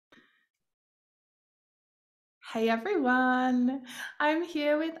Hey everyone, I'm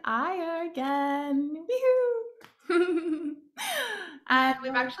here with Aya again. Woohoo! And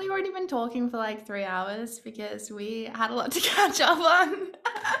we've Hello. actually already been talking for like 3 hours because we had a lot to catch up on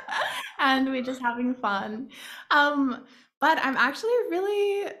and we're just having fun. Um, but I'm actually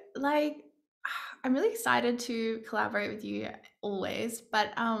really like I'm really excited to collaborate with you always,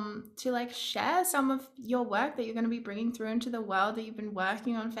 but to like share some of your work that you're going to be bringing through into the world that you've been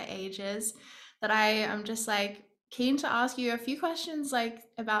working on for ages that I am just like keen to ask you a few questions like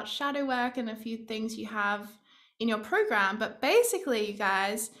about shadow work and a few things you have in your program. But basically, you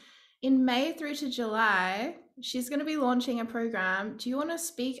guys, in May through to July, she's going to be launching a program. Do you want to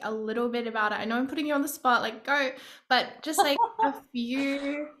speak a little bit about it? I know I'm putting you on the spot, like go, but just like a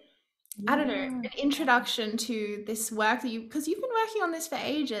few, I don't know, Yeah, an introduction to this work that because you've been working on this for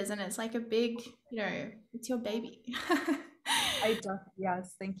ages and it's like a big, it's your baby.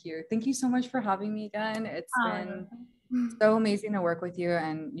 yes, thank you. Thank you so much for having me again. It's been Um, so amazing to work with you,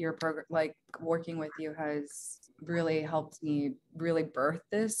 and your program, like working with you, has really helped me really birth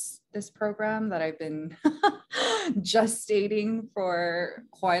this program that I've been gestating for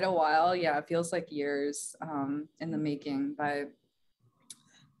quite a while. Yeah, it feels like years in the making, but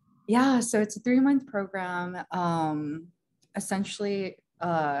yeah, so it's a 3-month program. Essentially,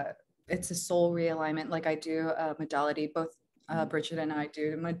 it's a soul realignment. Like I do a modality, both Bridget and I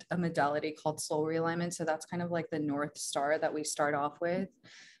do a modality called soul realignment. So that's kind of like the North Star that we start off with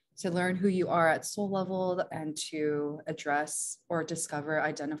to learn who you are at soul level and to address or discover,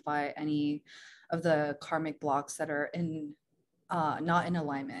 identify any of the karmic blocks that are in not in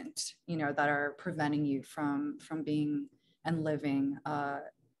alignment, that are preventing you from being and living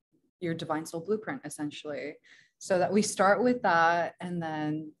your divine soul blueprint, essentially. So that we start with that, and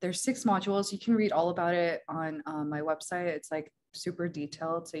then there's 6 modules. You can read all about it on my website. It's like super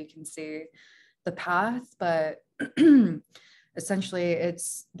detailed, so you can see the path. But essentially,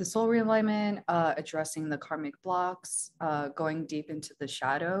 it's the soul realignment, addressing the karmic blocks, going deep into the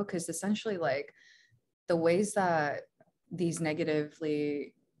shadow, because essentially, like the ways that these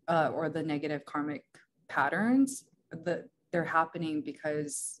negatively or the negative karmic patterns, they're happening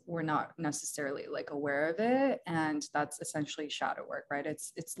because we're not necessarily like aware of it, and that's essentially shadow work, right?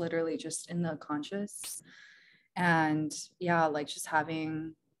 It's literally just in the conscious. And yeah, like just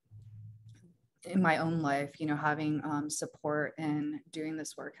having in my own life, having support and doing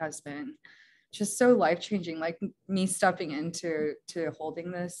this work has been just so life changing. Like me stepping into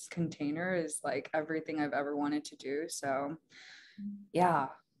holding this container is like everything I've ever wanted to do. So yeah,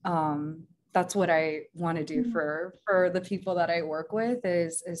 that's what I want to do for the people that I work with,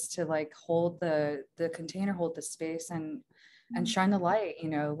 is to like hold the container, hold the space, and shine the light,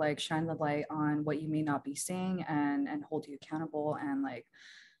 like shine the light on what you may not be seeing, and hold you accountable, and like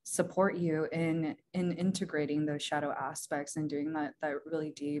support you in integrating those shadow aspects and doing that really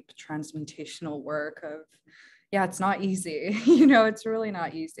deep transmutational work of, yeah, it's not easy. It's really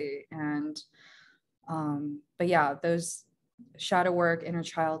not easy. And but yeah, those shadow work, inner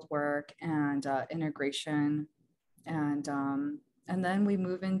child work, and integration, and then we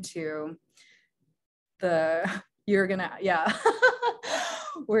move into the you're gonna, yeah.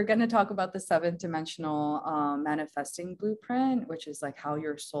 We're gonna talk about the seventh dimensional manifesting blueprint, which is like how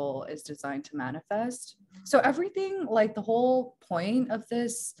your soul is designed to manifest. So everything, like the whole point of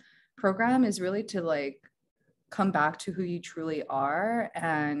this program is really to like come back to who you truly are,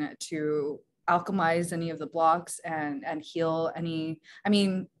 and to alchemize any of the blocks, and heal any, I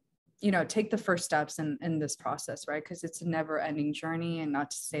mean, take the first steps in this process, right? Because it's a never ending journey. And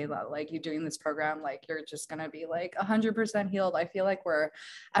not to say that like you doing this program, like you're just going to be like 100% healed. I feel like we're,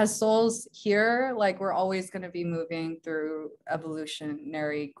 as souls here, like we're always going to be moving through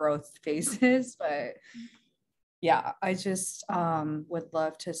evolutionary growth phases. But yeah, I just would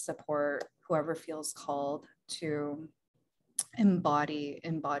love to support whoever feels called to embody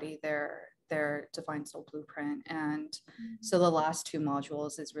their divine soul blueprint. And so the last 2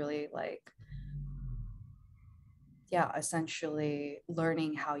 modules is really like, yeah, essentially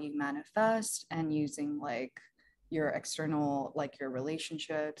learning how you manifest and using like your external, like your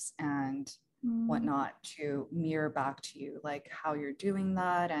relationships and whatnot, to mirror back to you like how you're doing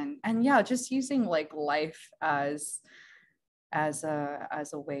that. And yeah, just using like life as a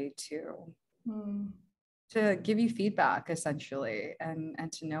way to give you feedback, essentially, and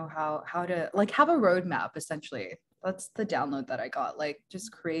to know how to like have a roadmap. Essentially, that's the download that I got. Like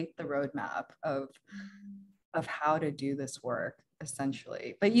just create the roadmap of of how to do this work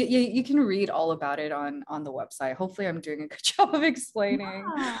essentially. But you can read all about it on the website. Hopefully I'm doing a good job of explaining.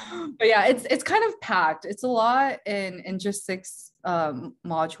 Yeah. But yeah, it's kind of packed. It's a lot in just six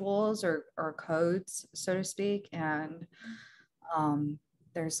modules or codes, so to speak. And um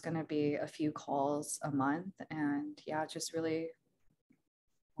there's going to be a few calls a month, and yeah, just really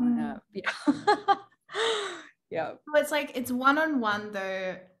want Mm. to yeah. Yeah. So it's like it's one-on-one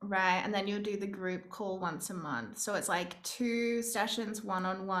though, right? And then you'll do the group call once a month. So it's like two sessions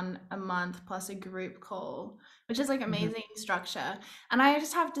one-on-one a month plus a group call, which is like Mhm. amazing structure. And I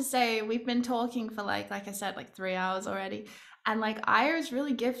just have to say, we've been talking for like I said, like 3 hours already. And like Aya is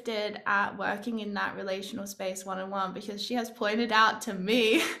really gifted at working in that relational space one-on-one because she has pointed out to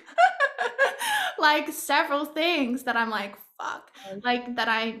me like several things that I'm like, fuck, like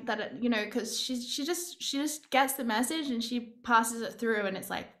that you know, because she just gets the message and she passes it through and it's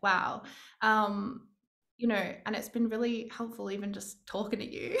like, wow. um you know, and it's been really helpful even just talking to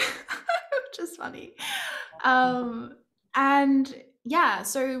you, which is funny. um and yeah,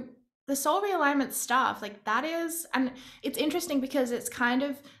 so the soul realignment stuff, like that is, and it's interesting because it's kind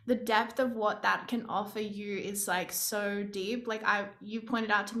of the depth of what that can offer you is like so deep. Like you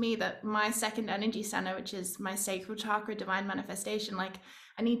pointed out to me that my second energy center, which is my sacral chakra, divine manifestation, like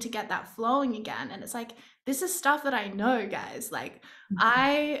I need to get that flowing again. And it's like, this is stuff that I know, guys. Like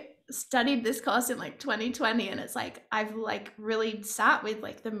I studied this course in like 2020, and it's like I've like really sat with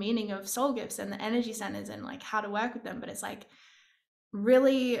like the meaning of soul gifts and the energy centers and like how to work with them. But it's like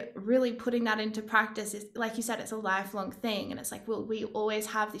really putting that into practice is, like you said, it's a lifelong thing. And it's like, well, we always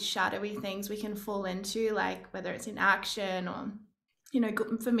have these shadowy things we can fall into, like whether it's in action or, you know,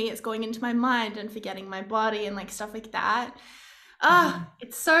 for me it's going into my mind and forgetting my body and like stuff like that. Mhm.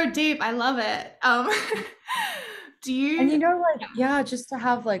 It's so deep, I love it. Do And you? you know, like, yeah, just to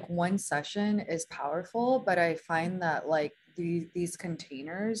have like one session is powerful, but I find that like these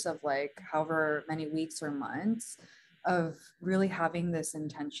containers of like however many weeks or months of really having this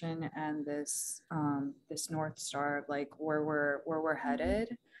intention and this North Star of like where we're headed,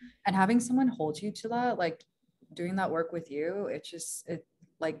 and having someone hold you to that, like doing that work with you, it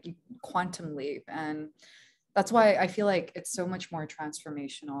like you quantum leap. And that's why I feel like it's so much more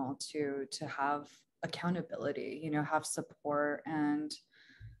transformational to have accountability, you know, have support, and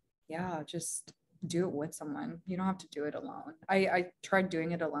yeah, just do it with someone. You don't have to do it alone. I tried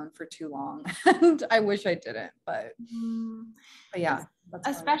doing it alone for too long and I wish I didn't, Mm, but es- yeah, that's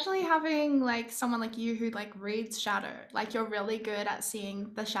why. especially having like someone like you who like reads shadow, like you're really good at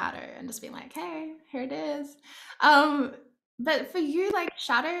seeing the shadow and just being like, hey, here it is. um but for you, like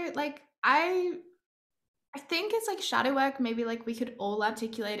shadow, like I think it's like shadow work, maybe like we could all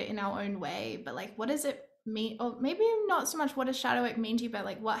articulate it in our own way, but like what does it mean? Or maybe not so much what does shadow work mean to you, but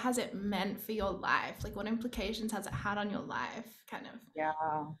like what has it meant for your life? Like what implications has it had on your life, kind of? Yeah.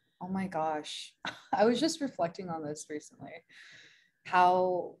 Oh my gosh. I was just reflecting on this recently,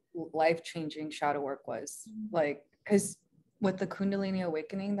 how life-changing shadow work was. Like, because with the Kundalini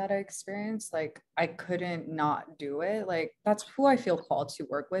awakening that I experienced, like I couldn't not do it. Like that's who I feel called to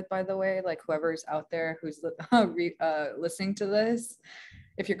work with, by the way. Like whoever's out there who's listening to this,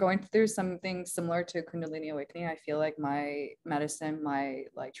 if you're going through something similar to Kundalini awakening, I feel like my medicine, my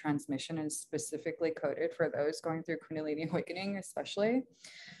like transmission is specifically coded for those going through Kundalini awakening, especially,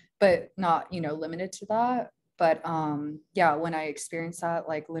 but not, you know, limited to that. But yeah, when I experienced that,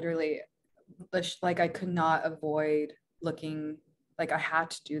 like literally like I could not avoid looking, like I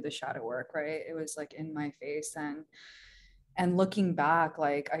had to do the shadow work, right? It was like in my face. And looking back,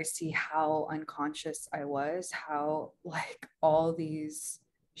 like I see how unconscious I was, how like all these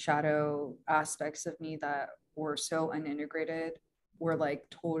shadow aspects of me that were so unintegrated were like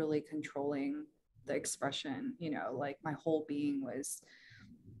totally controlling the expression, you know, like my whole being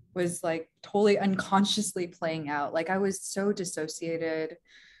was like totally unconsciously playing out. Like I was so dissociated,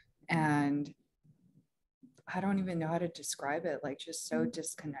 and I don't even know how to describe it, like just so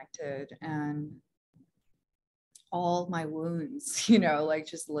disconnected. And all my wounds, you know, like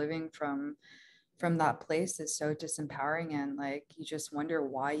just living from that place is so disempowering, and like you just wonder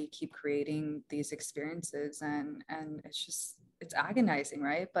why you keep creating these experiences, and it's just it's agonizing,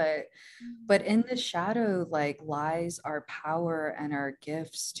 right? But in the shadow like lies our power and our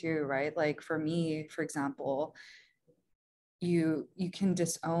gifts too, right? Like for me, for example, you can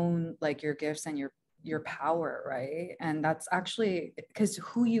disown like your gifts and your power, right? And that's actually because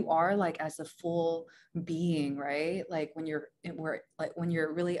who you are like as a full being, right? Like when you're where like when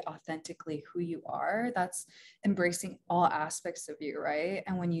you're really authentically who you are, that's embracing all aspects of you, right?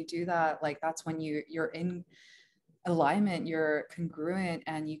 And when you do that, like that's when you're in alignment, you're congruent,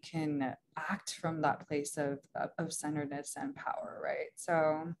 and you can act from that place of centeredness and power, right?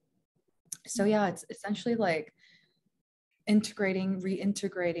 So yeah, it's essentially like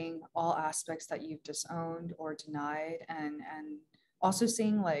reintegrating all aspects that you've disowned or denied, and also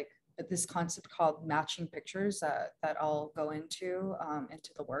seeing like this concept called matching pictures that I'll go into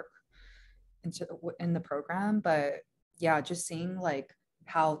the work in the program. But yeah, just seeing like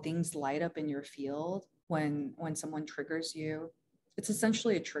how things light up in your field when someone triggers you. It's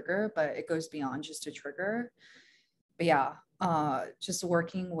essentially a trigger, but it goes beyond just a trigger. But yeah, just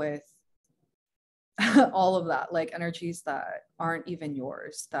working with all of that, like energies that aren't even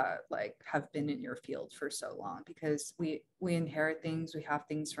yours, that like have been in your field for so long, because we inherit things, we have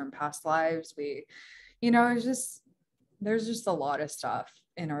things from past lives, it's just, there's just a lot of stuff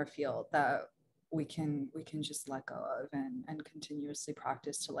in our field that we can just let go of, and continuously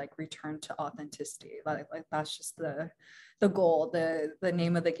practice to like return to authenticity. Like that's just the goal. The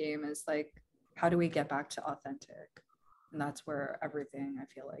name of the game is like, how do we get back to authentic? And that's where everything, I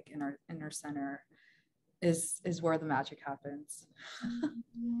feel like, in our inner center is where the magic happens.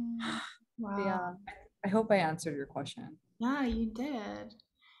 Mhm. But Wow. yeah, I hope I answered your question. Yeah, you did.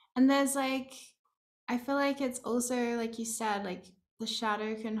 And there's like, I feel like it's also, like you said, like the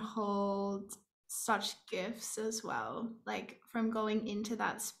shadow can hold such gifts as well, like from going into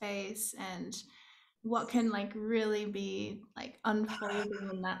that space, and what can like really be like unfolding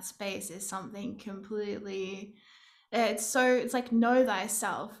in that space is something completely, it's like know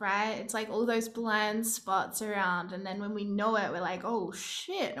thyself, right? It's like all those blind spots around, and then when we know it, we're like, oh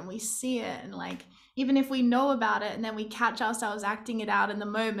shit, and we see it, and like even if we know about it and then we catch ourselves acting it out in the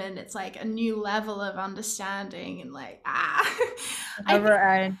moment, it's like a new level of understanding, and like I think. Never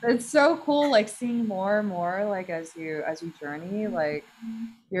ends. It's so cool, like seeing more and more, like as you journey, like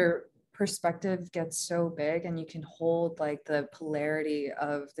your perspective gets so big, and you can hold like the polarity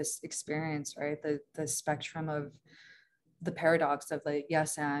of this experience, right? The spectrum of the paradox of like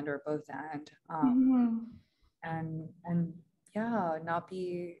yes and or both Mhm. and yeah,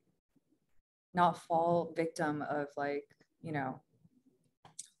 not fall victim of like, you know,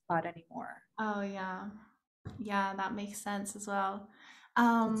 that anymore. Oh yeah, yeah, that makes sense as well. It's a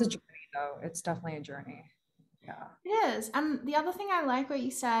um journey though. It's definitely a journey. Yeah. It is. And the other thing I like what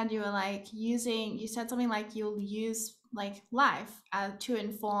you said, you were like you said something like you'll use like life to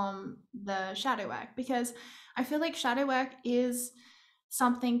inform the shadow work, because I feel like shadow work is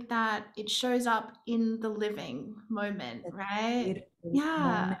something that it shows up in the living moment, It's right? creative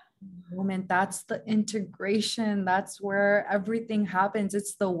Yeah. moment. That's the integration. That's where everything happens.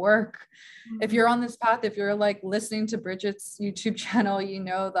 It's the work. If Mhm. you're on this path, if you're like listening to Bridget's YouTube channel, you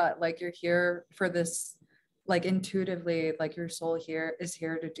know that like you're here for this, like intuitively, like your soul here is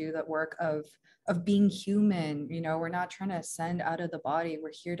here to do the work of being human. We're not trying to ascend out of the body.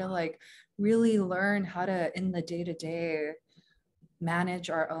 We're here to like really learn how to, in the day to day, manage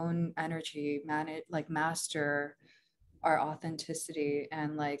our own energy, manage, like master our authenticity.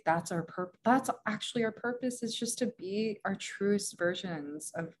 And like that's actually our purpose, is just to be our truest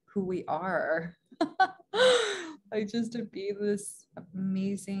versions of who we are. Like just to be this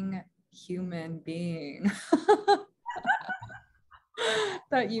amazing human being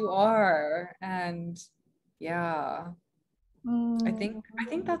that you are. And yeah, I think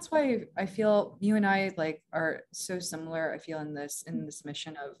Mm. that's why I feel you and I like are so similar. I feel in this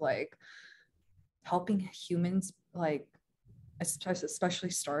mission of like helping humans, like especially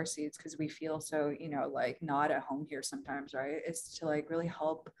star seeds, because we feel so, like not at home here sometimes, right? It's to like really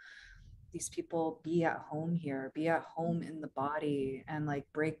help these people be at home here, be at home in the body, and like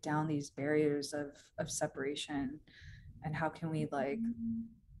break down these barriers of separation. And how can we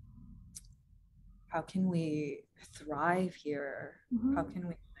thrive here? How Mhm. can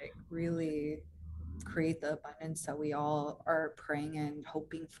we like really create the abundance that we all are praying and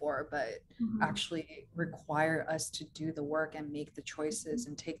hoping for, but Mhm. actually require us to do the work and make the choices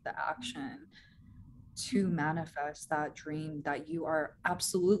and take the action to manifest that dream that you are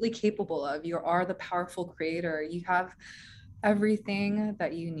absolutely capable of. You are the powerful creator. You have everything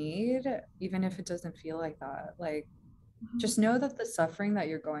that you need, even if it doesn't feel like that. Like, Mhm. just know that the suffering that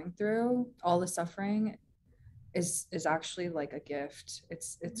you're going through, all the suffering, is actually like a gift.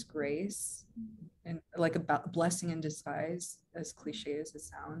 It's grace, and like a blessing in disguise, as cliche as it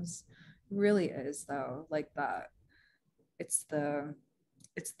sounds. It really is though, like that. It's the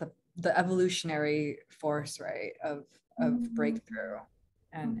it's the the evolutionary force, right, of Mhm. breakthrough.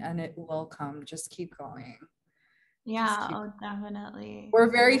 And Mhm. it will come. Just keep going. Just Yeah, keep. oh, definitely. We're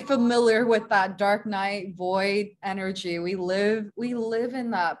very familiar with that dark night void energy. We live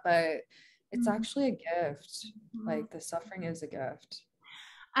in that, but It's actually a gift. Mhm. Like the suffering is a gift.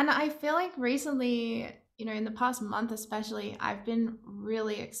 And I feel like recently, in the past month especially, I've been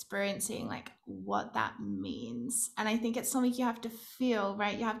really experiencing like what that means. And I think it's something you have to feel,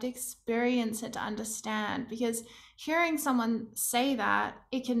 right? You have to experience it to understand because hearing someone say that,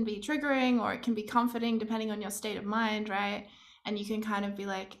 it can be triggering or it can be comforting depending on your state of mind, right? And you can kind of be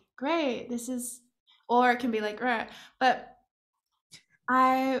like, great, this is, or it can be like, great. But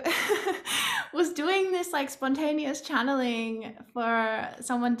I was doing this like spontaneous channeling for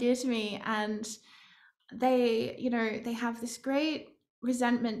someone dear to me, and they have this great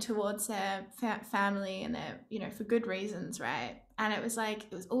resentment towards their family, and they're, for good reasons, right? And it was like,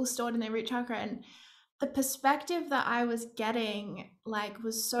 it was all stored in their root chakra. And the perspective that I was getting, like,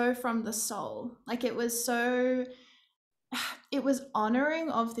 was so from the soul. Like, it was honoring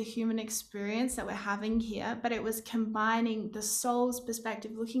of the human experience that we're having here, but it was combining the soul's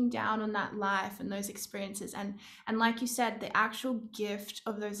perspective, looking down on that life and those experiences, and like you said, the actual gift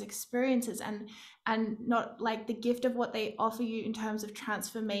of those experiences, and not like the gift of what they offer you in terms of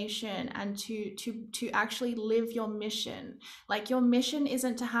transformation, and to actually live your mission. Like, your mission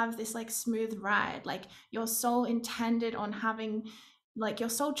isn't to have this like smooth ride. Like, your soul intended on having, like, your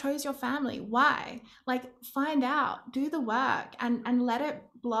soul chose your family. Why? Like, find out, do the work, and let it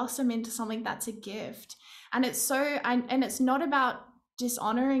blossom into something that's a gift. And it's so, and it's not about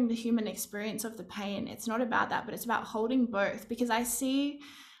dishonoring the human experience of the pain. It's not about that, but it's about holding both. Because I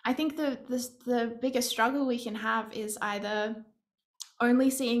think the biggest struggle we can have is either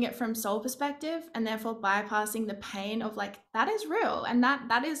only seeing it from soul perspective and therefore bypassing the pain of, like, that is real, and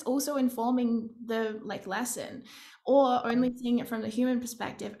that is also informing the like lesson, or only seeing it from the human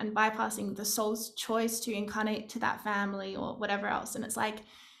perspective and bypassing the soul's choice to incarnate to that family or whatever else. And it's like,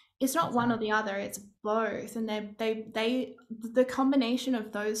 it's not one or Exactly. the other, it's both. And they the combination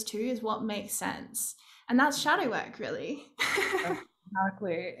of those two is what makes sense, and that's shadow work, really.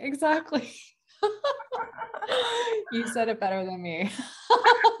 Exactly. Exactly. You said it better than me.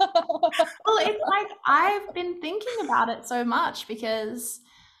 Well, it's like, I've been thinking about it so much because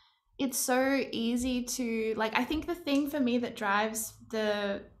it's so easy to, like, I think the thing for me that drives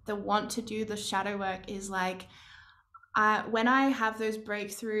the want to do the shadow work is like, when I have those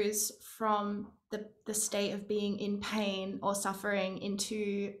breakthroughs from the state of being in pain or suffering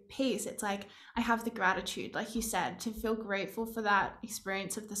into peace, it's like I have the gratitude, like you said, to feel grateful for that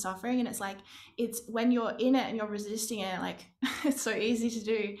experience of the suffering. And it's like, it's when you're in it and you're resisting it, like, it's so easy to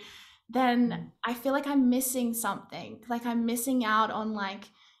do, then Mm. I feel like I'm missing something. Like, I'm missing out on, like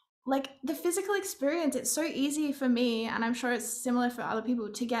the physical experience. It's so easy for me, and I'm sure it's similar for other people,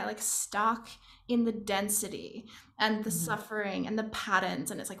 to get like stuck in the density and the Mhm. suffering and the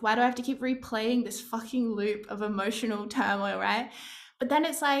patterns. And it's like, why do I have to keep replaying this fucking loop of emotional turmoil, right? But then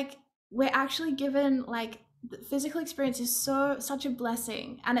it's like, we're actually given, like, the physical experience is such a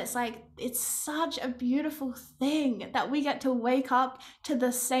blessing, and it's like, it's such a beautiful thing that we get to wake up to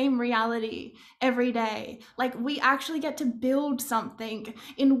the same reality every day. Like, we actually get to build something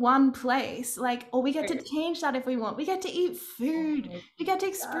in one place, like, or we get to Right. change that if we want. We get to eat Oh food, my we get to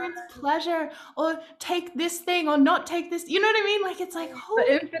God. experience pleasure, or take this thing or not take this. You know what I mean? Like, it's like, holy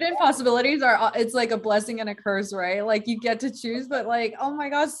The infinite possibilities are, it's like a blessing and a curse, right? Like you get to choose, but like, oh my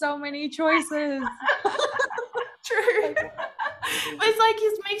God, so many choices. true. Like, But it's like,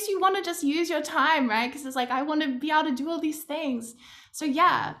 it makes you want to just use your time, right? Because it's like, I want to be able to do all these things. So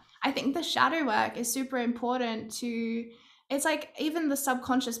yeah, I think the shadow work is super important to, it's like even the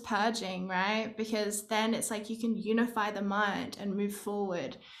subconscious purging, right? Because then it's like you can unify the mind and move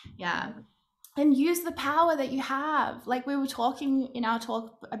forward. Yeah. And use the power that you have. Like, we were talking in our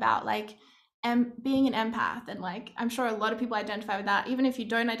talk about, like, being an empath, and like, I'm sure a lot of people identify with that. Even if you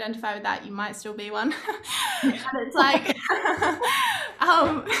don't identify with that, you might still be one. And it's like,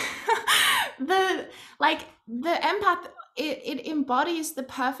 um the the empath, it embodies the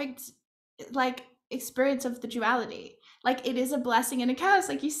perfect, like, experience of the duality. Like, it is a blessing and a curse,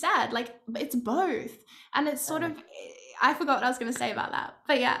 like you said. Like, it's both. And it's sort of, I forgot what I was going to say about that,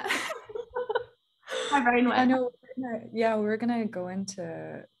 but yeah. My brain I went. know. Yeah, we're gonna go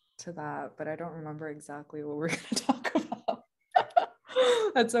into that, but I don't remember exactly what we're gonna talk about.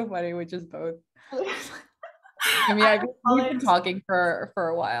 That's so funny, which is both. I mean, I we've been apologize. talking for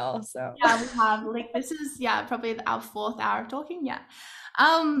a while, so. Yeah, we have, like, this is, yeah, probably our fourth hour of talking. Yeah.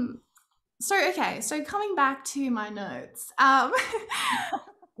 Um. So okay. So coming back to my notes.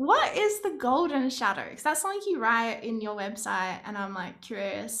 What is the golden shadow? Because that's something you write in your website, and I'm like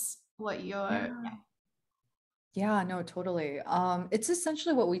curious what your. Yeah. Yeah, no, totally. It's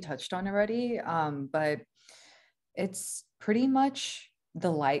essentially what we touched on already. But it's pretty much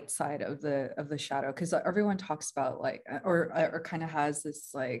the light side of the shadow, because everyone talks about like or kind of has this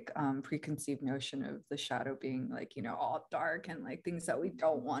like preconceived notion of the shadow being like, you know, all dark and like things that we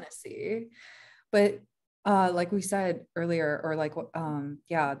don't want to see. But like we said earlier, or like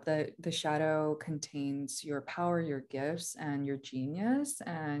yeah, the shadow contains your power, your gifts, and your genius.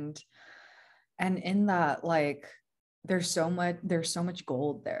 And in that, like, there's so much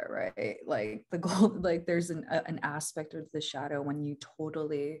gold there, right? Like the gold, like there's an aspect of the shadow when you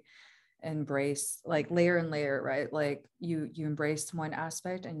totally embrace, like, layer and layer, right? Like you embrace one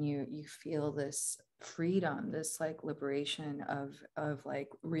aspect and you feel this freedom, this like liberation of like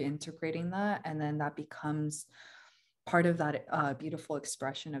reintegrating that, and then that becomes part of that beautiful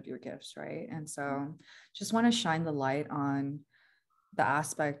expression of your gifts, right? And so just want to shine the light on the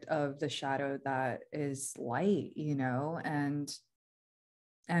aspect of the shadow that is light, you know. And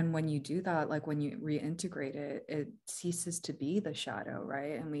when you do that, like when you reintegrate it, it ceases to be the shadow,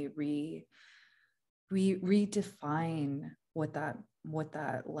 right? And we redefine what that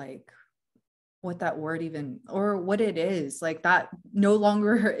like what that word even, or what it is, like that no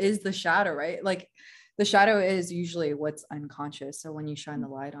longer is the shadow, right? Like the shadow is usually what's unconscious, so when you shine the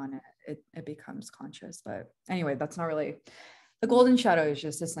light on it, it becomes conscious. But anyway, that's not really the golden shadow. Is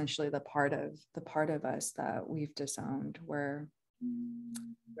just essentially the part of us that we've disowned, where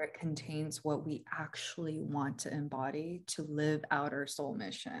it contains what we actually want to embody to live out our soul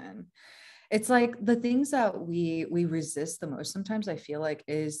mission. It's like the things that we resist the most sometimes, I feel like,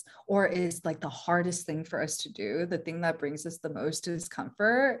 is like the hardest thing for us to do, the thing that brings us the most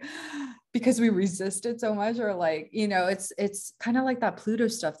discomfort, because we resist it so much. Or like, you know, it's kind of like that Pluto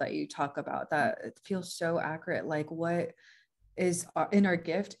stuff that you talk about, that it feels so accurate. Like what is in our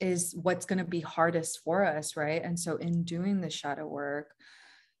gift is what's going to be hardest for us, right? And so in doing the shadow work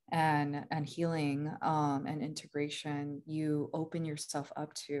and healing and integration, you open yourself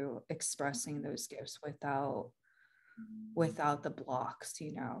up to expressing those gifts without the blocks,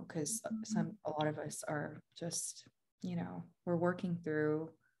 you know, because a lot of us are just, you know, we're working through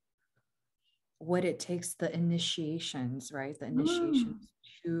what it takes, the initiations, right? The initiations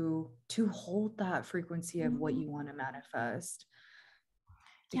Mm. to hold that frequency of what you want to manifest,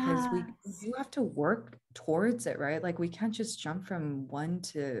 because we Yes. do have to work towards it, right? Like we can't just jump from one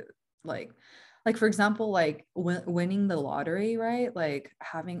to like like for example, like winning the lottery, right? Like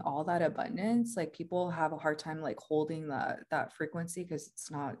having all that abundance, like people have a hard time like holding that frequency because it's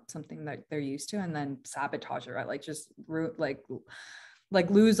not something that they're used to, and then sabotage it, right? Like just like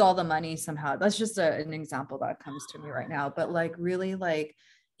lose all the money somehow. That's just an example that comes to me right now. But like really like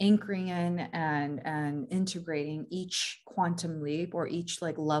anchoring in and integrating each quantum leap or each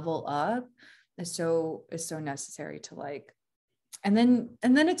like level up is so necessary to like. And then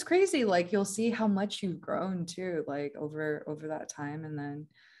it's crazy, like you'll see how much you've grown too, like over that time. And then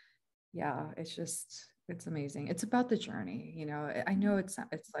yeah, it's just, it's amazing. It's about the journey, you know. I know it's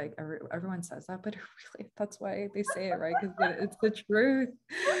like everyone says that, but really that's why they say it, right? Because it's the truth.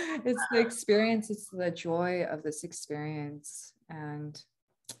 It's the experience, it's the joy of this experience. And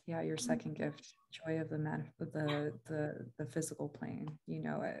yeah, your second gift, joy of the the physical plane, you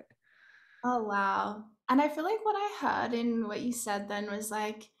know it. Oh, wow. And I feel like what I heard in what you said then was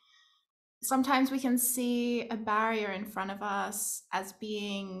like sometimes we can see a barrier in front of us as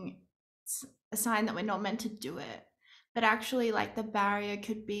being a sign that we're not meant to do it. But actually, like the barrier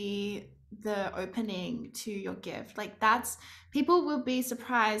could be the opening to your gift. Like that's people will be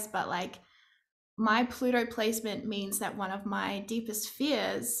surprised, but like my Pluto placement means that one of my deepest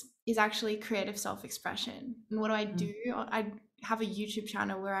fears is actually creative self expression. And what do? Mm. I have a YouTube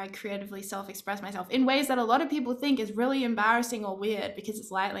channel where I creatively self express myself in ways that a lot of people think is really embarrassing or weird because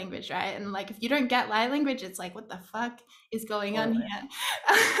it's light language, right? And like, if you don't get light language, it's like, what the fuck is going on Totally. here?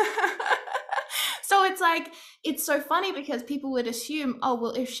 So it's like, it's so funny because people would assume, oh,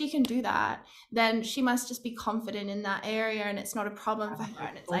 well, if she can do that, then she must just be confident in that area and it's not a problem for her.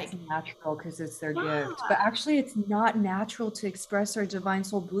 And it's Well, it's like, natural because it's their gift. But yeah. actually, it's not natural to express our divine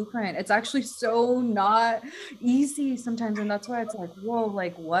soul blueprint. It's actually so not easy sometimes. And that's why it's like, whoa,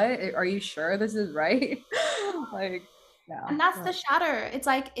 like, what? Are you sure this is right? Like, yeah, And that's the but shatter. It's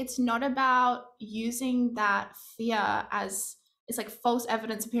like it's not about using that fear as it's like false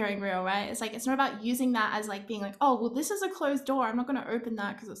evidence appearing real, right? It's like it's not about using that as like being like, oh, well, this is a closed door. I'm not going to open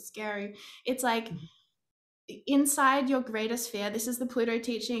that because it's scary. It's like inside your greatest fear. This is the Pluto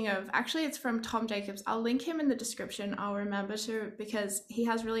teaching of actually it's from Tom Jacobs. I'll link him in the description. I'll remember to because he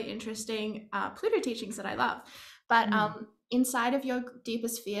has really interesting Pluto teachings that I love. But mm, inside of your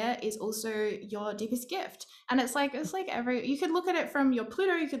deepest fear is also your deepest gift. And it's like every you could look at it from your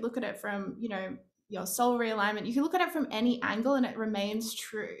Pluto, you could look at it from, you know, your soul realignment. You can look at it from any angle and it remains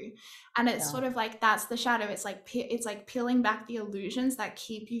true. And it's Yeah. sort of like that's the shadow. It's like peeling back the illusions that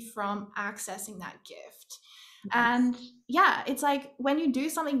keep you from accessing that gift. Yes. And yeah, it's like when you do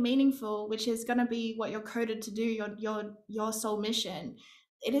something meaningful, which is going to be what you're coded to do, your soul mission,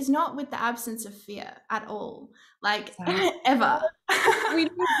 it is not with the absence of fear at all, like Exactly. ever. We need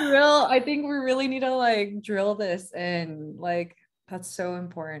to drill. I think we really need to like drill this in. Like, that's so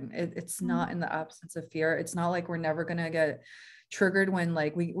important. It's not in the absence of fear. It's not like we're never gonna get triggered when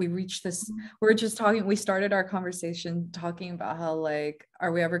like we reach this. We're just talking. We started our conversation talking about how like,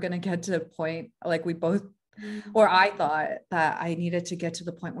 are we ever gonna get to a point like we both, or I thought that I needed to get to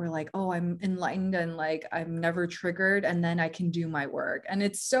the point where like, oh, I'm enlightened and like I'm never triggered and then I can do my work. And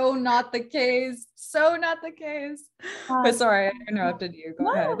it's so not the case. So not the case. But But sorry, I interrupted you. Go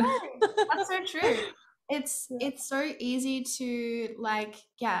no, ahead. no, that's so true. It's so easy to like,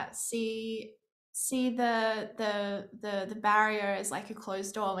 yeah, see the barrier as like a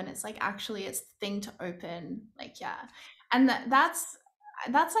closed door when it's like actually it's the thing to open. Like, yeah. And that's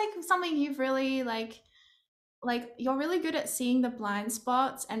like something you've really like you're really good at seeing the blind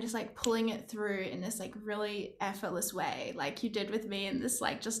spots and just like pulling it through in this like really effortless way, like you did with me in this,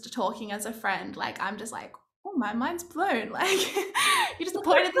 like just talking as a friend. Like I'm just like, oh, my mind's blown. Like you just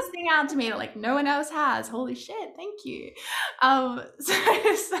pointed this thing out to me that like no one else has. Holy shit, thank you. So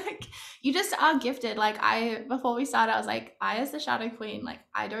it's like you just are gifted. Like I, before we started, I was like, I as the shadow queen, like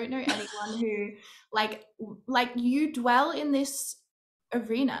I don't know anyone who like like you dwell in this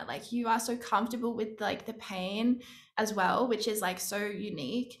arena, like you are so comfortable with like the pain as well, which is like so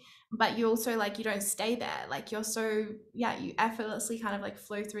unique, but you also like you don't stay there, like you're so, yeah, you effortlessly kind of like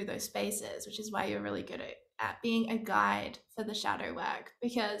flow through those spaces, which is why you're really good at being a guide for the shadow work.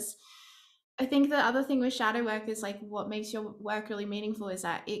 Because I think the other thing with shadow work is like what makes your work really meaningful is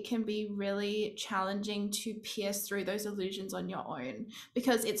that it can be really challenging to pierce through those illusions on your own,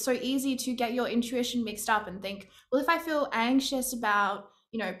 because it's so easy to get your intuition mixed up and think, well, if I feel anxious about,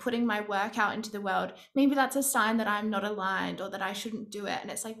 putting my work out into the world, maybe that's a sign that I'm not aligned or that I shouldn't do it. And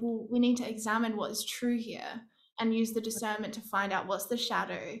it's like, well, we need to examine what is true here and use the discernment to find out what's the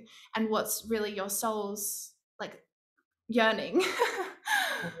shadow and what's really your soul's like yearning.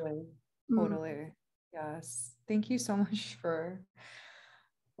 Totally. Mm. Totally. Yes. Thank you so much for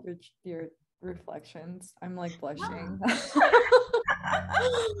your reflections. I'm like blushing.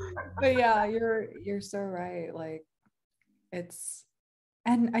 But yeah, you're so right. Like it's,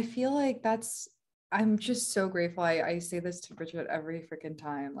 and I feel like that's, I'm just so grateful. I say this to Bridget every freaking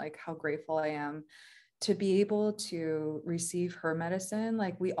time, like how grateful I am to be able to receive her medicine.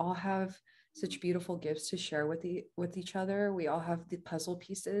 Like we all have such beautiful gifts to share with each other. We all have the puzzle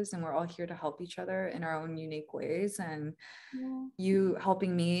pieces and we're all here to help each other in our own unique ways. And Yeah. you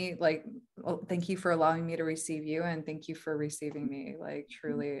helping me, like, well, thank you for allowing me to receive you and thank you for receiving me. Like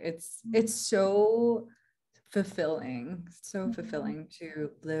truly, it's so fulfilling to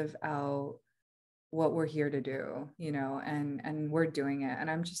live out what we're here to do, and we're doing it. And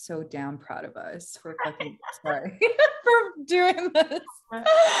I'm just so damn proud of us for fucking sorry for doing this.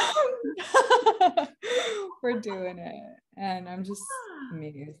 We're doing it. And I'm just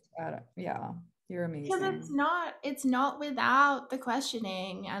amazed at it. Yeah, you're Because it's amazing. not it's not without the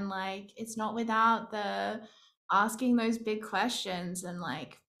questioning, and like it's not without the asking those big questions and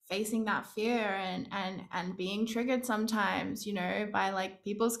like facing that fear and being triggered sometimes, by like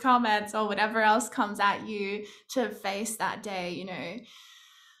people's comments or whatever else comes at you to face that day.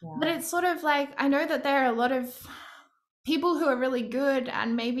 But Yeah. it's sort of like I know that there are a lot of people who are really good,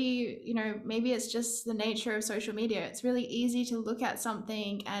 and maybe it's just the nature of social media. It's really easy to look at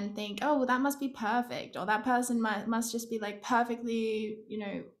something and think, oh, well, that must be perfect, or that person must just be like perfectly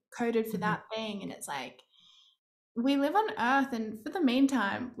coded for Mhm. that thing. And it's like we live on earth, and for the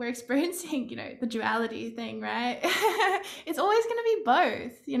meantime we're experiencing the duality thing, right? It's always going to be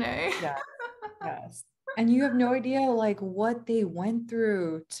both. Yeah. Yes. And you have no idea like what they went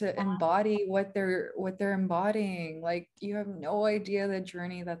through to embody what they're embodying. Like you have no idea the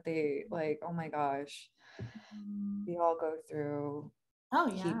journey that they like, oh my gosh. We all go through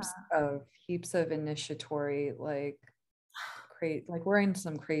Oh yeah. heaps of initiatory like like we're in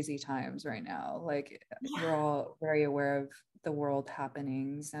some crazy times right now. Like we're Yeah. all very aware of the world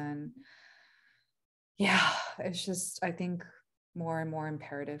happenings. And yeah, it's just, I think, more and more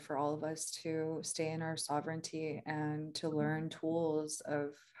imperative for all of us to stay in our sovereignty and to learn tools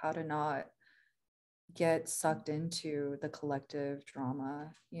of how to not get sucked into the collective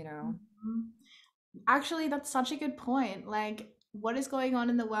drama. Mhm. Actually, that's such a good point. Like, what is going on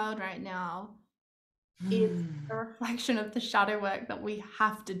in the world right now? is a Hmm. reflection of the shadow work that we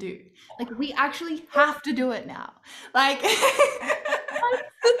have to do. Like we actually have to do it now. Like That's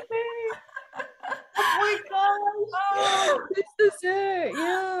the thing. Oh my gosh. oh, This is it.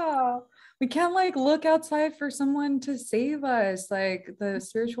 Yeah. We can't like look outside for someone to save us. Like the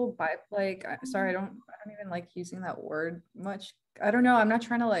spiritual vibe, like sorry, I don't even like using that word much. I don't know. I'm not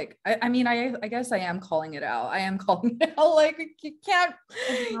trying to like I mean I guess I am calling it out. I am calling it out. Like you can't,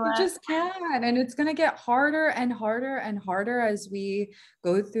 I do you it. just can't. And it's gonna get harder and harder and harder as we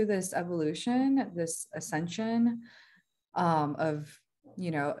go through this evolution, this ascension of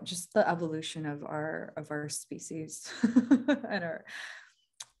just the evolution of our species and our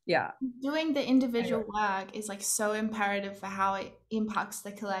yeah Doing the anyway, individual work is like so imperative for how it impacts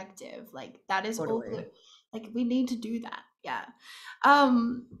the collective. Like that is also totally like we need to do that. Yeah.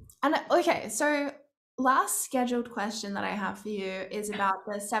 Um and okay, so last scheduled question that I have for you is about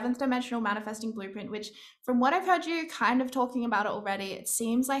the seventh dimensional manifesting blueprint, which from what I've heard you kind of talking about it already, it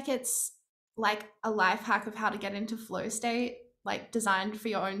seems like it's like a life hack of how to get into flow state, like designed for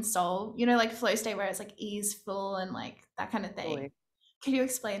your own soul. You know, like flow state where it's like easeful and like that kind of thing. totally Could you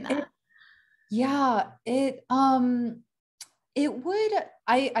explain it that? yeah it would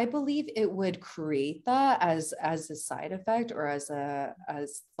I believe it would create that as a side effect or as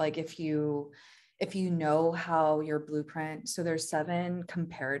like if you know how your blueprint, so there's seven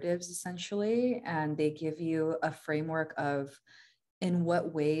comparatives essentially, and they give you a framework of in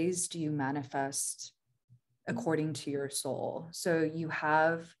what ways do you manifest according to your soul. So you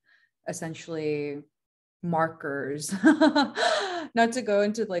have essentially markers, not to go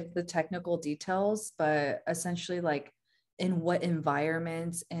into like the technical details, but essentially like in what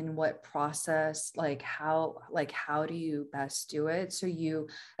environments, in what process, like how do you best do it? So you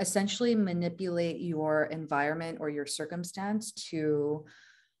essentially manipulate your environment or your circumstance to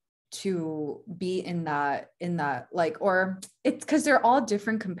be in that like, or it's because they're all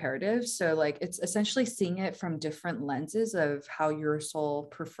different comparatives, so like it's essentially seeing it from different lenses of how your soul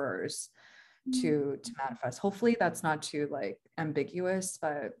prefers to manifest. Hopefully that's not too like ambiguous,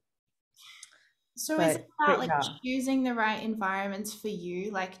 So is it about but like yeah, choosing the right environments for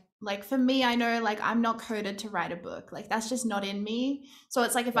you? Like for me, I know like I'm not coded to write a book. Like that's just not in me. So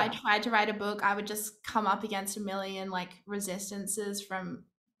it's like if I yeah, tried to write a book, I would just come up against a million like resistances from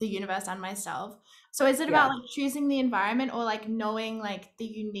the universe and myself. So is it about yeah. like choosing the environment or like knowing like the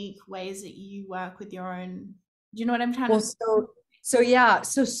unique ways that you work with your own, do you know what I'm trying to Well, say? so yeah,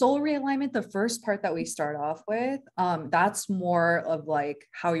 so soul realignment, the first part that we start off with, that's more of like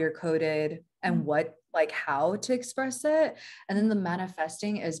how you're coded and what like how to express it. And then the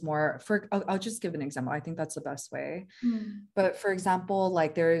manifesting is more for I'll just give an example. I think that's the best way. Mm. But for example,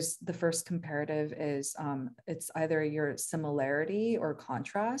 like there's the first comparative is it's either your similarity or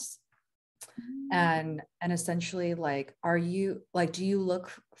contrast, Mm. and essentially like are you like do you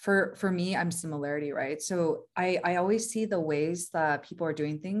look for me, I'm similarity, right? So I always see the ways that people are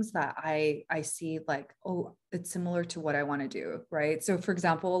doing things that I see like, oh, it's similar to what I want to do, right? So for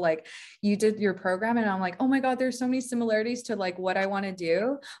example, like you did your program and I'm like, oh my god, there's so many similarities to like what I want to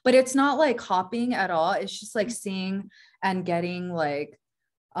do, but it's not like copying at all, it's just like seeing and getting like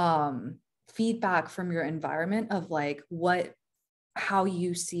um feedback from your environment of like what how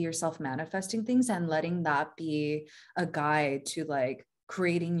you see yourself manifesting things and letting that be a guide to like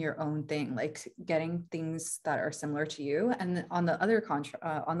creating your own thing, like getting things that are similar to you. And then on the other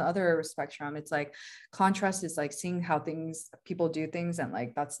on the other spectrum, it's like contrast is like seeing how things people do things and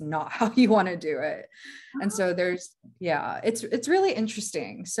like that's not how you want to do it. And so there's yeah, it's really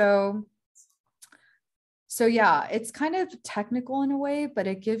interesting. So yeah, it's kind of technical in a way, but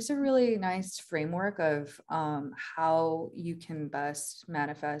it gives a really nice framework of how you can best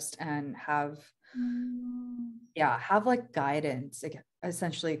manifest and have Mm. yeah have like guidance like,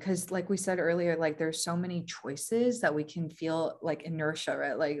 essentially, because like we said earlier, like there's so many choices that we can feel like inertia,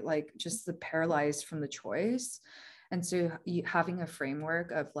 right? Like just the paralyzed from the choice. And so you, having a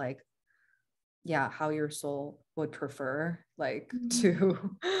framework of like yeah how your soul would prefer like Mm.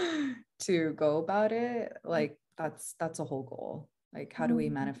 to to go about it, like that's a whole goal, like how do we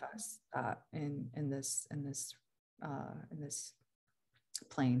Mm. manifest that in this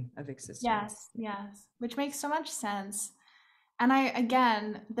plane of existence. Yes, yes, which makes so much sense. And I,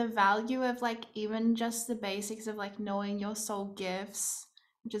 again, the value of like even just the basics of like knowing your soul gifts,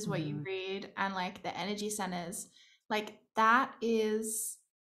 which is what you Mhm. read, and like the energy centers, like that is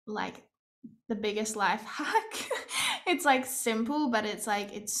like the biggest life hack. It's like simple, but it's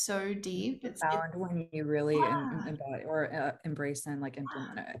like it's so deep. It's Profound when you really yeah, embody or embrace and like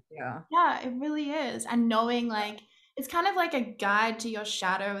implement it, yeah. yeah, it really is. And knowing like it's kind of like a guide to your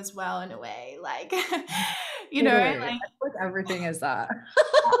shadow as well in a way. Like, Totally. I like feel like everything is that.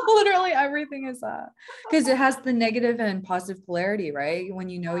 Literally everything is that. Because it has the negative and positive polarity, right? When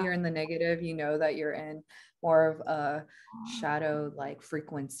you know you're in the negative, you know that you're in more of a shadow like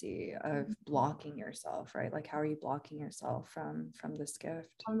frequency of blocking yourself, right? Like how are you blocking yourself from this gift?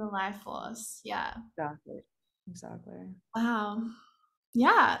 on the life force. Yeah. Exactly. Exactly. Wow.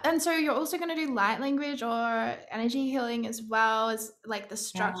 Yeah. And so you're also going to do light language or energy healing as well as like the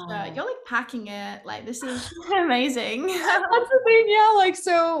structure. Yeah. You're like packing it. Like this is amazing. That's the thing, yeah. Like,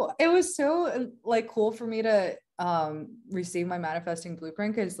 so it was so like cool for me to receive my manifesting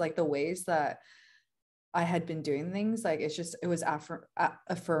blueprint because like the ways that I had been doing things, like it's just it was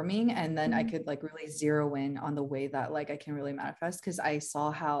affirming, and then I could like really zero in on the way that like I can really manifest because I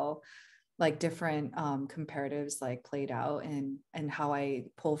saw how like different comparatives like played out and how I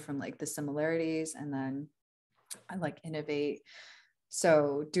pull from like the similarities and then I like innovate.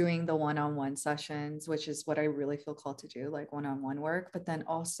 So doing the one-on-one sessions, which is what I really feel called to do, like one-on-one work, but then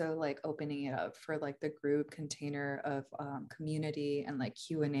also like opening it up for like the group container of community and like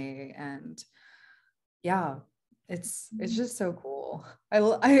Q&A and yeah, it's just so cool. I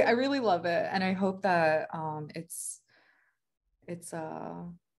really love it, and I hope that it's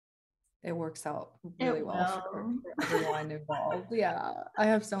it works out really It well will. for everyone involved. Yeah, I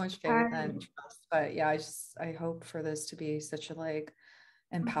have so much faith and Um, trust, but yeah, I hope for this to be such a like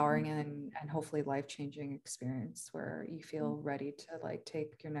empowering and hopefully life-changing experience where you feel ready to like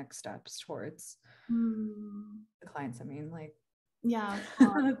take your next steps towards mm, the clients. I mean, like yeah, of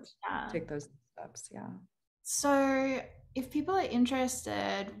course. Yeah. take those steps. Yeah. So if people are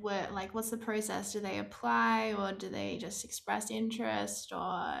interested, like what's the process? Do they apply or do they just express interest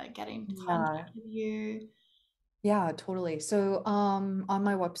or get in Yeah. contact with you? Yeah, totally. So on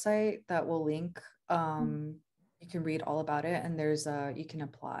my website that will link, you can read all about it and there's you can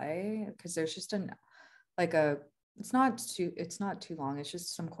apply because there's just an like a it's not too long. It's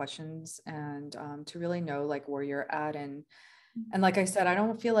just some questions and to really know like where you're at and like I said, I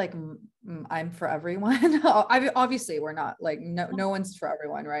don't feel like I'm for everyone. Obviously we're not like no one's for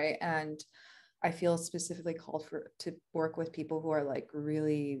everyone, right? And I feel specifically called for to work with people who are like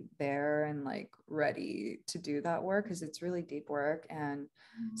really there and like ready to do that work because it's really deep work and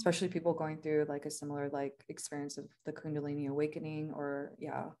especially people going through like a similar like experience of the Kundalini awakening or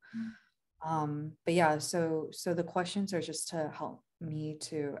yeah. But yeah, so the questions are just to help me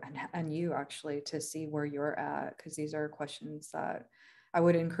to and you actually to see where you're at because these are questions that I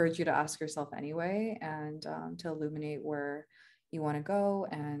would encourage you to ask yourself anyway and to illuminate where you want to go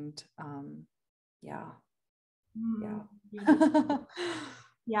and yeah Mm, yeah. beautiful. So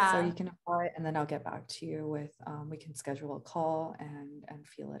Yeah. you can apply and then I'll get back to you with we can schedule a call and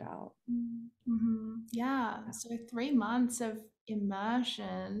feel it out. Mm-hmm. Yeah. Yeah. So 3 months of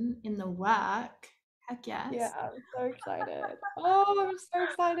immersion in the work. Heck Yeah, yes. I'm so excited. Oh, I'm so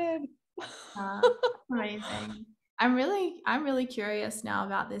excited. Amazing. I'm really curious now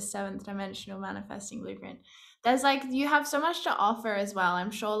about this seventh dimensional manifesting blueprint. There's like you have so much to offer as well.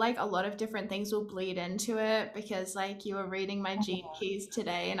 I'm sure like a lot of different things will bleed into it because like you were reading my gene keys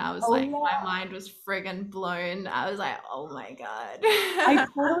today and I was Oh like my yeah. mind was friggin' blown. I was like, oh my I God.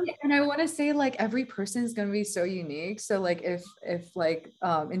 totally and I want to say like every person is going to be so unique. So like if like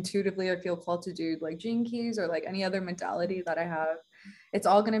intuitively I feel called to do like gene keys or like any other modality that I have, it's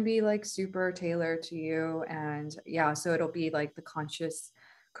all going to be like super tailored to you and yeah, so it'll be like the conscious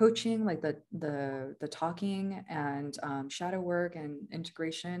coaching, like the talking and shadow work and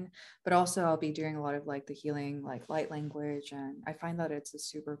integration, but also I'll be doing a lot of like the healing like light language and I find that it's a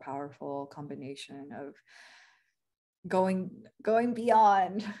super powerful combination of going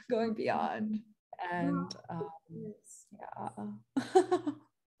beyond going beyond and Yes. yeah.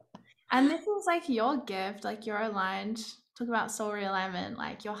 And this is like your gift, like you're aligned. Talk about soul realignment,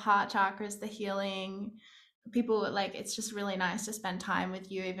 like your heart chakra is the healing. People like it's just really nice to spend time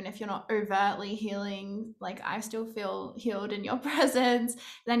with you, even if you're not overtly healing. Like I still feel healed in your presence.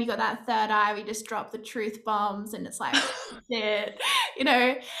 Then you got that third eye, we just drop the truth bombs, and it's like, oh, shit, you know.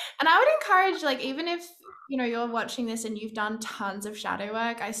 And I would encourage, like, even if you're watching this and you've done tons of shadow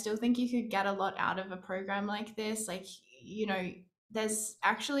work, I still think you could get a lot out of a program like this. Like, there's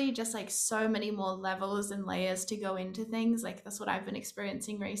actually just like so many more levels and layers to go into things. Like that's what I've been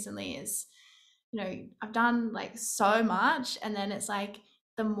experiencing recently is, I've done like so much and then it's like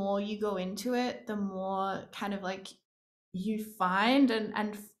the more you go into it, the more kind of like you find and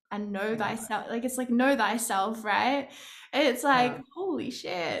know Yeah, thyself. Like it's like know thyself, right? It's like yeah, holy it's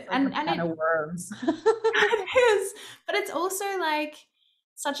shit. like a And can it of worms. it is, but it's also like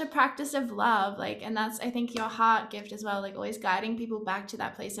such a practice of love, like, and that's, I think, your heart gift as well, like always guiding people back to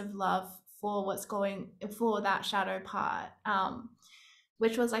that place of love for what's going, for that shadow part,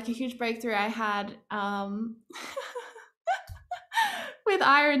 which was like a huge breakthrough I had with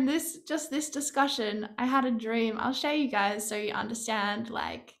Iron, this discussion. I had a dream. I'll show you guys so you understand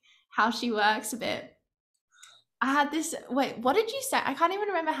like how she works a bit. I had this, wait, what did you say? I can't even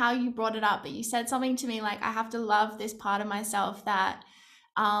remember how you brought it up, but you said something to me like I have to love this part of myself that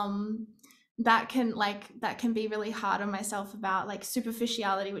um that can be really hard on myself about, like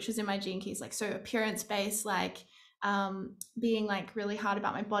superficiality, which was in my gene keys, like so appearance based, like being like really hard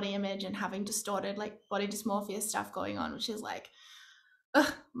about my body image and having distorted like body dysmorphia stuff going on, which is like,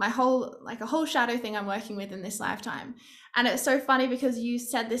 ugh, my whole, like a whole shadow thing I'm working with in this lifetime. And it's so funny because you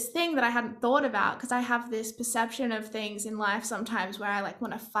said this thing that I hadn't thought about, because I have this perception of things in life sometimes where I like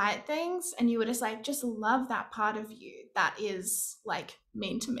want to fight things, and you were just like, just love that part of you that is like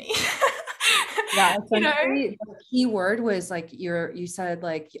mean to me. Yeah, You know? essentially the key word was like you said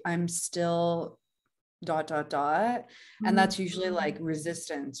like I'm still dot dot dot, and Mm, that's usually like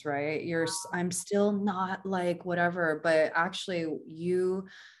resistance, right? I'm still not like whatever, but actually you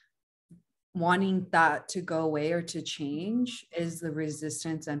wanting that to go away or to change is the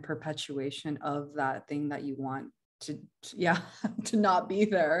resistance and perpetuation of that thing that you want to, yeah, to not be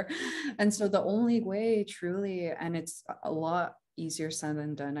there. And so the only way truly, and it's a lot easier said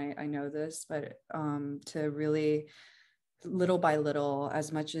than done, I know this, but to really little by little,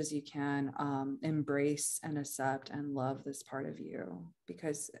 as much as you can, embrace and accept and love this part of you,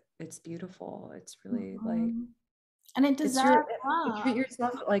 because it's beautiful. It's really like mhm. And it it's your, deserves you love. treat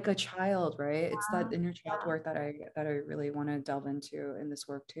yourself like a child, right? It's that inner child work that I really want to delve into in this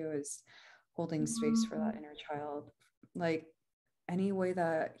work too, is holding space for Mhm. that inner child. Like any way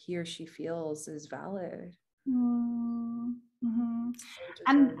that he or she feels is valid. Mm-hmm. So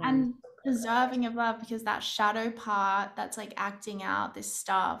deserving. And deserving of love, because that shadow part that's like acting out this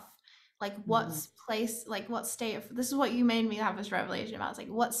stuff, like Mhm. what's place, like what state of, this is what you made me have this revelation about. It's like,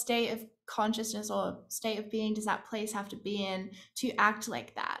 what state of consciousness or state of being does that place have to be in to act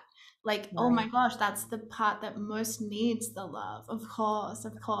like that? Like, oh my Right. gosh, that's the part that most needs the love. Of course,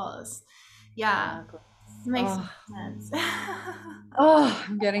 of course. Yeah, Exactly. it makes Oh, sense. oh,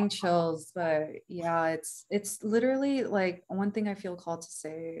 I'm getting chills, but yeah, it's literally like one thing I feel called to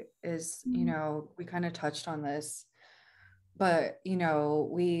say is, we kind of touched on this, but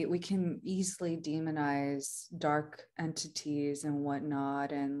we can easily demonize dark entities and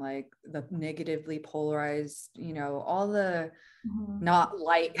whatnot, and like the negatively polarized, all the Mhm. not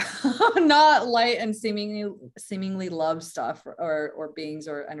light, not light and seemingly love stuff, or beings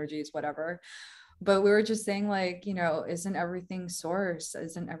or energies, whatever. But we were just saying, like, isn't everything source,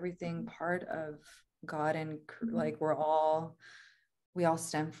 isn't everything part of God, and Mhm. like we all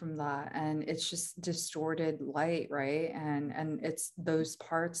stem from that, and it's just distorted light, right? And it's those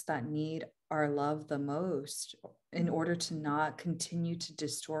parts that need our love the most in order to not continue to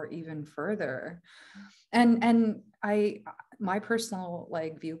distort even further. And I my personal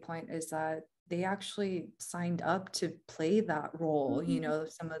like viewpoint is that they actually signed up to play that role.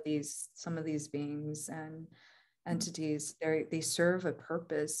 Some of these beings and entities, they serve a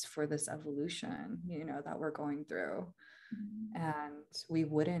purpose for this evolution, that we're going through. Mhm. And we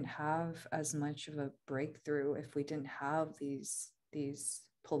wouldn't have as much of a breakthrough if we didn't have these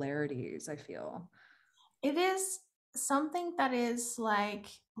polarities, I feel. It is something that is like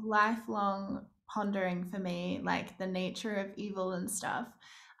lifelong pondering for me, like the nature of evil and stuff.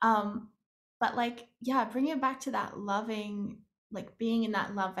 Um, but like, yeah, bringing it back to that loving, like being in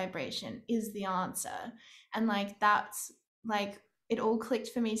that love vibration is the answer. And like, that's like, it all clicked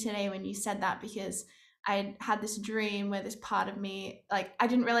for me today when you said that, because I had this dream where this part of me, like, I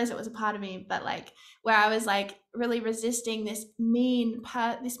didn't realize it was a part of me, but like, where I was like really resisting this mean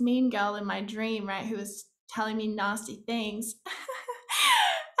girl in my dream, right, who was telling me nasty things.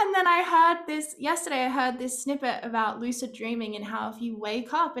 And then I heard this snippet about lucid dreaming, and how if you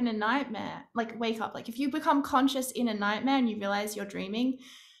wake up in a nightmare, like if you become conscious in a nightmare and you realize you're dreaming,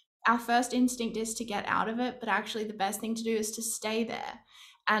 our first instinct is to get out of it, but actually the best thing to do is to stay there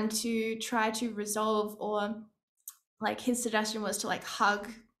and to try to resolve, or like his suggestion was to like hug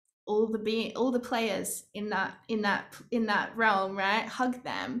all the players in that realm, right? Hug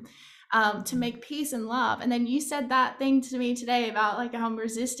them, to make peace and love. And then you said that thing to me today about like I'm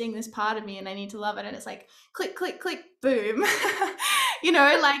resisting this part of me and I need to love it, and it's like click click click boom.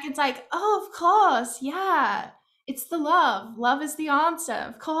 Like it's like, oh, of course, yeah, it's the love is the answer,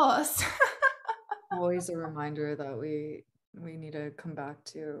 of course. Always a reminder that we need to come back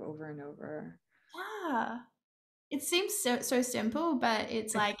to over and over. Yeah. it seems so simple, but it's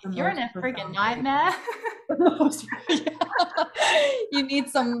It's like the if you're in most a freaking profound thing. nightmare. The most, yeah. You need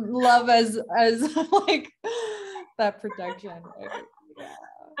some love as like that protection, right? Yeah.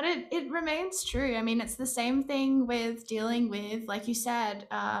 But it remains true. I mean, it's the same thing with dealing with, like you said,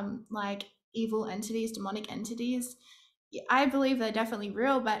 like evil entities, demonic entities. I believe they're definitely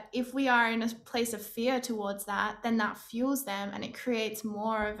real, but if we are in a place of fear towards that, then that fuels them and it creates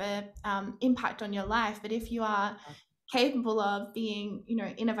more of a impact on your life. But if you are capable of being,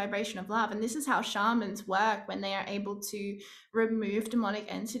 in a vibration of love, and this is how shamans work when they are able to remove demonic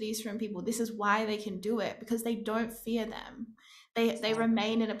entities from people. This is why they can do it, because they don't fear them. They Exactly.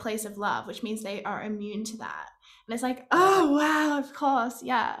 remain in a place of love, which means they are immune to that. And it's like, Yeah. oh wow, of course,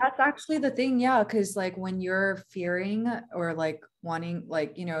 yeah. That's actually the thing, yeah, because like when you're fearing or like wanting,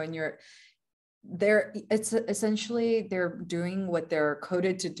 like, and you're they're it's essentially they're doing what they're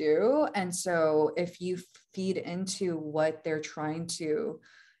coded to do. And so if you feed into what they're trying to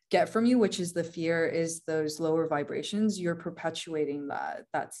get from you, which is the fear, is those lower vibrations, you're perpetuating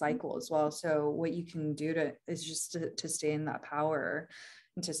that cycle as well. So what you can do to is just to stay in that power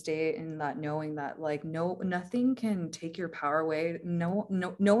and to stay in that knowing that like nothing can take your power away. No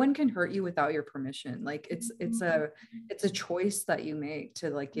one can hurt you without your permission. Like it's a choice that you make to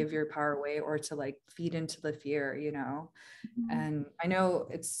like give your power away or to like feed into the fear. And I know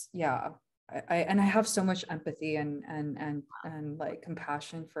it's, yeah, I have so much empathy and like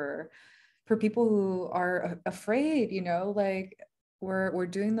compassion for people who are afraid, like we're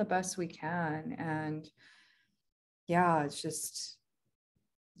doing the best we can. And yeah, it's just,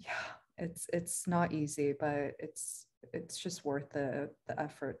 yeah, it's not easy, but it's just worth the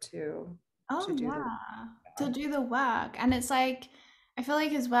effort to Oh do the. yeah, to do the work. And it's like, I feel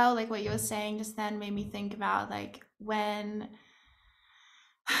like as well, like what you were saying just then made me think about like when,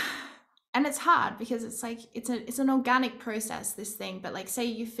 and it's hard because it's like it's an organic process, this thing. But like say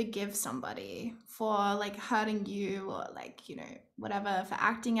you forgive somebody for like hurting you, or like, whatever, for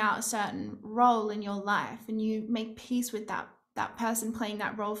acting out a certain role in your life, and you make peace with that person playing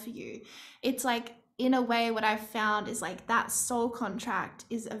that role for you. It's like, in a way, what I've found is like that soul contract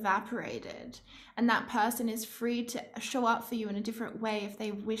is evaporated, and that person is free to show up for you in a different way if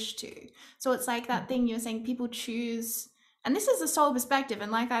they wish to. So it's like that thing you're saying, people choose, and this is the soul perspective.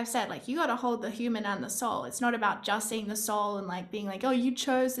 And like I've said, like, you got to hold the human and the soul. It's not about just seeing the soul and like being like, oh, you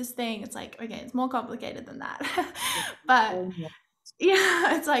chose this thing. It's like, okay, it's more complicated than that. But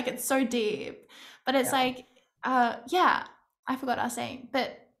yeah, it's like, it's so deep. But it's Yeah. like, yeah, I forgot what I was saying.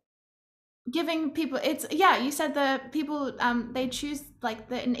 But giving people, it's, yeah, you said the people, they choose, like,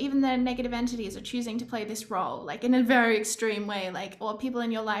 and even the negative entities are choosing to play this role, like in a very extreme way, like, or people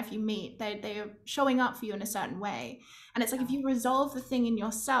in your life you meet, they're showing up for you in a certain way. And it's like, if you resolve the thing in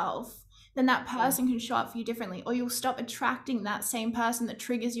yourself, then that Yeah. person can show up for you differently, or you'll stop attracting that same person that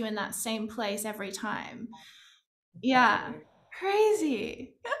triggers you in that same place every time. Yeah, Exactly.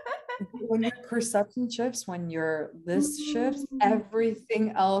 crazy. When your perception shifts, when your this shifts, Mm.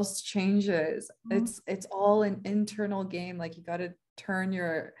 everything else changes. It's all an internal game. Like you got to turn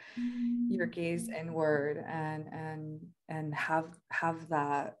your gaze inward and have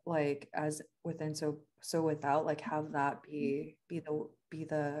that like as within, so without, like have that be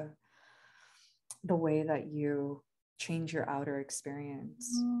the way that you change your outer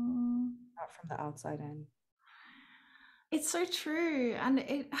experience, Mm. not from the outside in. It's so true, and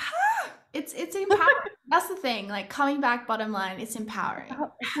it's empowering. That's the thing. Like, coming back, bottom line, it's empowering.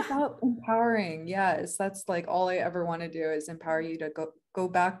 It's about empowering. Yes, that's like all I ever want to do is empower you to go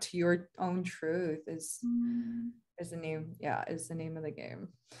back to your own truth Mm. is the name. Yeah, is the name of the game.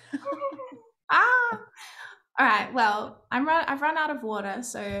 Ah. All right. Well, I've run out of water,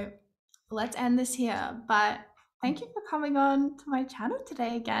 so let's end this here. But thank you for coming on to my channel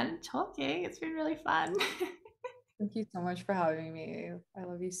today again, talking. It's been really fun. Thank you so much for having me. I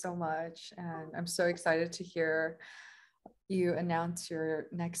love you so much, and I'm so excited to hear you announce your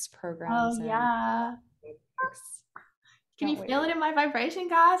next Oh programs and yeah. next. Can you Can't feel it wait. in my vibration,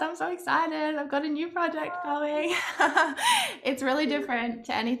 guys? I'm so excited. I've got a new project going. It's really different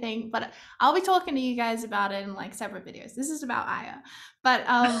to anything, but I'll be talking to you guys about it in like separate videos. This is about Aya.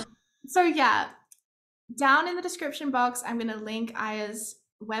 But so yeah, down in the description box, I'm going to link Aya's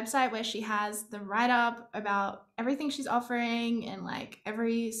website where she has the write up about everything she's offering and like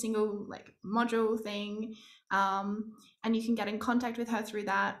every single like module thing. Um, and you can get in contact with her through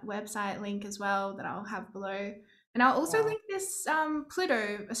that website link as well that I'll have below. And I'll also Wow. link this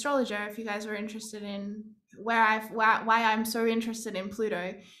Pluto astrologer if you guys are interested in why I'm so interested in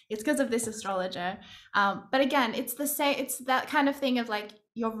Pluto. It's because of this astrologer. But again, it's the same. It's that kind of thing of like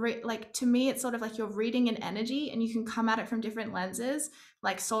like to me it's sort of like you're reading an energy and you can come at it from different lenses,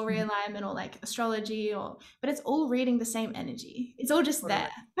 like soul Mhm. realignment or like astrology, or but it's all reading the same energy. It's all just there.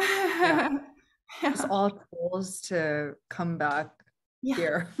 Totally. Yeah. It's Yeah. all tools to come back Yeah.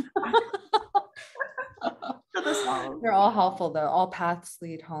 here. For the soul. They're all helpful though. All paths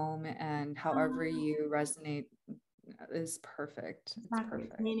lead home, and however Um, you resonate is perfect. It's exactly. It's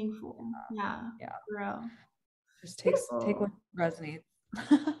perfect. meaningful. Yeah. Yeah. For real. Just take what Beautiful. resonates.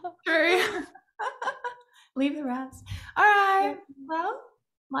 True. Leave the rest. All Yeah. right. Well,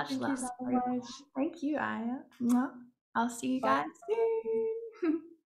 much Thank you love, so everyone. much. Thank you, Aya. Mwah. I'll see you Bye. guys soon.